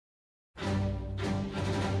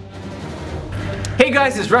Hey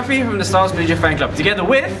guys, it's Rafi from the Star Wars Malaysia Fan Club, together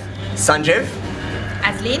with Sanjeev,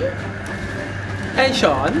 Aslin, and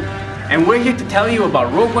Sean. and we're here to tell you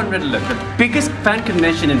about Rogue One Red Alert, the biggest fan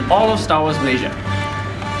convention in all of Star Wars Malaysia.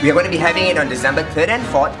 we are going to be having it on December 3rd and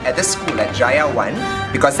 4th at the school at Jaya One,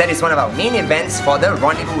 because that is one of our main events for the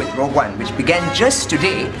Rendezvous with Rogue One, which began just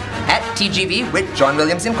today at TGV with John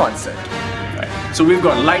Williams in concert. So we've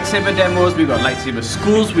got lightsaber demos, we've got lightsaber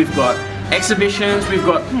schools, we've got exhibitions, we've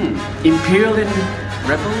got Imperial and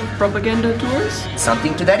Rebel propaganda tours.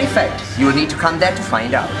 Something to that effect. You will need to come there to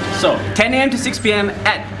find out. So 10 AM to 6 PM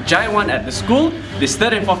at Jaya One at the school this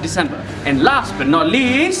 3rd and 4th December. And last but not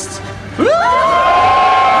least,